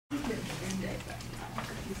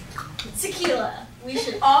Tequila. We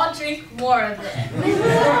should all drink more of it.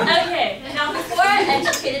 Okay, now before I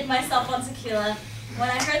educated myself on tequila, when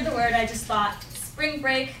I heard the word, I just thought spring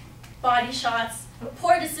break, body shots,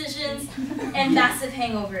 poor decisions, and massive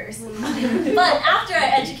hangovers. But after I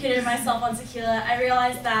educated myself on tequila, I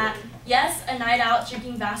realized that yes, a night out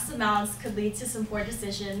drinking vast amounts could lead to some poor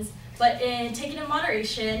decisions, but in taking in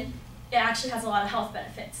moderation, it actually has a lot of health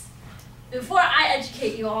benefits. Before I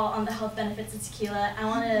educate you all on the health benefits of tequila, I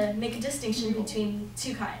want to make a distinction between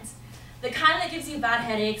two kinds. The kind that gives you bad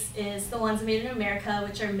headaches is the ones made in America,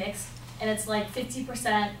 which are mixed, and it's like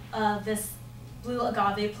 50% of this blue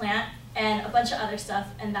agave plant and a bunch of other stuff,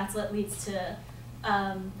 and that's what leads to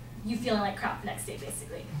you feeling like crap the next day,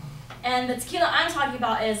 basically. And the tequila I'm talking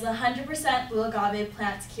about is 100% blue agave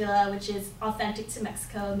plant tequila, which is authentic to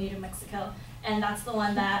Mexico, made in Mexico, and that's the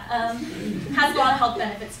one that has a lot of health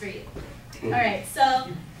benefits for you. All right, so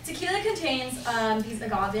tequila contains these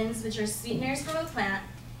agavins, which are sweeteners from a plant,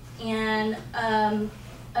 and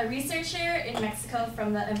a researcher in Mexico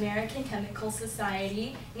from the American Chemical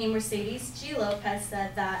Society named Mercedes G. Lopez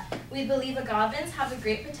said that we believe agavins have a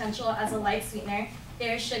great potential as a light sweetener.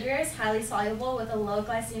 Their sugar is highly soluble with a low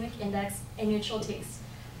glycemic index and neutral taste.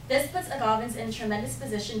 This puts agavins in a tremendous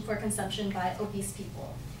position for consumption by obese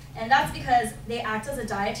people. And that's because they act as a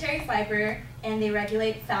dietary fiber and they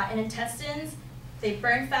regulate fat in intestines, they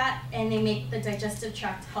burn fat, and they make the digestive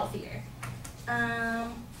tract healthier.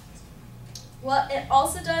 What it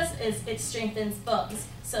also does is it strengthens bones.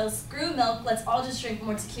 So screw milk, let's all just drink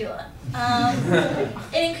more tequila.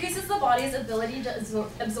 It increases the body's ability to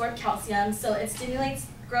absorb calcium, so it stimulates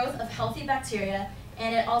growth of healthy bacteria,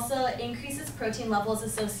 and it also increases protein levels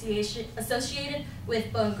associated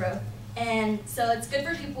with bone growth. And so it's good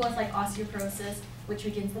for people with like osteoporosis, which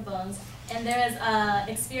weakens the bones. And there is an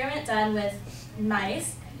experiment done with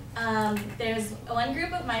mice. There's one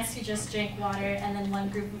group of mice who just drank water, and then one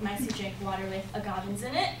group of mice who drank water with agavins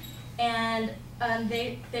in it. And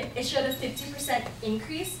it showed a 50%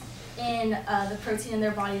 increase in the protein in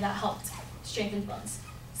their body that helped strengthen bones.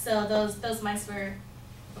 So those mice their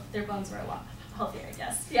bones were a lot healthier, I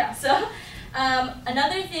guess. Yeah. So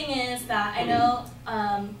another thing is that I know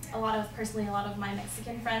a lot of my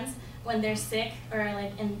Mexican friends, when they're sick or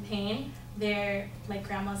like in pain, their like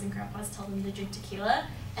grandmas and grandpas tell them to drink tequila,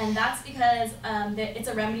 and that's because it's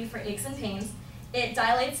a remedy for aches and pains. It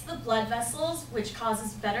dilates the blood vessels, which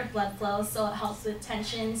causes better blood flow, so it helps with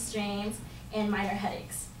tension, strains, and minor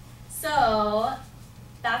headaches. So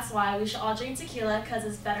that's why we should all drink tequila, because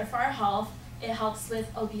it's better for our health. It helps with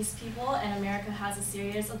obese people, and America has a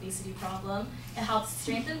serious obesity problem. It helps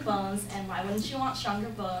strengthen bones, and why wouldn't you want stronger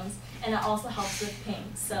bones? And it also helps with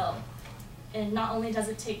pain. So, and not only does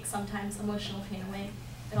it take sometimes emotional pain away,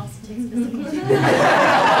 it also takes physical pain away.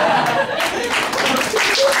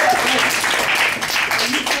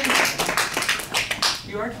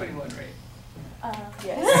 You are 21, right?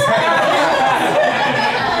 Yes.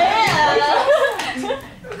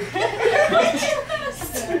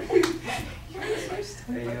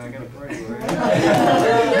 Hey, I got a party, right?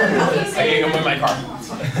 Hey, I'm in my car.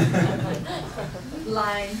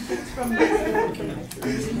 Line. From I'm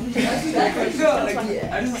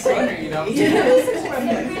just wondering, you know?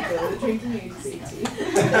 Mexico. Drinking age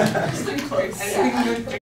 18.